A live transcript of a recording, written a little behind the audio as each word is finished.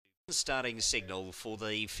Starting signal for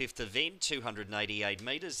the fifth event, 288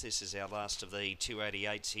 metres. This is our last of the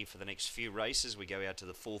 288s here for the next few races. We go out to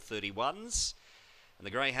the 431s. And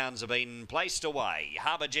the greyhounds have been placed away.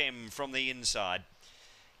 Harbour Gem from the inside.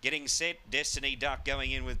 Getting set, Destiny Duck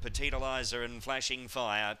going in with Petite Eliza and Flashing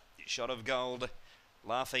Fire. Shot of Gold,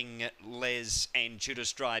 Laughing Les and Tudor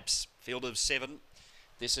Stripes. Field of 7.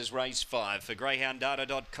 This is race 5 for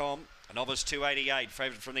greyhounddata.com. A novice 288,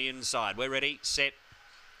 favourite from the inside. We're ready, set.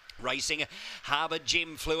 Racing, Harbour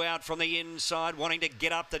Gem flew out from the inside, wanting to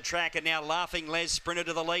get up the track, and now Laughing Les sprinted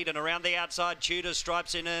to the lead, and around the outside, Tudor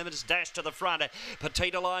Stripes in Ermins dash to the front.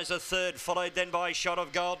 Petite Eliza third, followed then by Shot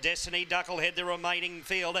of Gold. Destiny Duck will head the remaining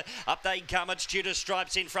field. Up they come, it's Tudor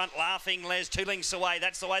Stripes in front, Laughing Les 2 lengths away.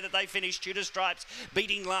 That's the way that they finished. Tudor Stripes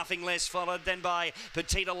beating Laughing Les, followed then by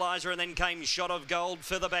Petite Eliza, and then came Shot of Gold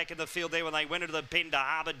further back in the field there when they went into the pen to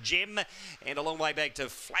Harbour Gem, and a long way back to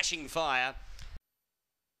Flashing Fire.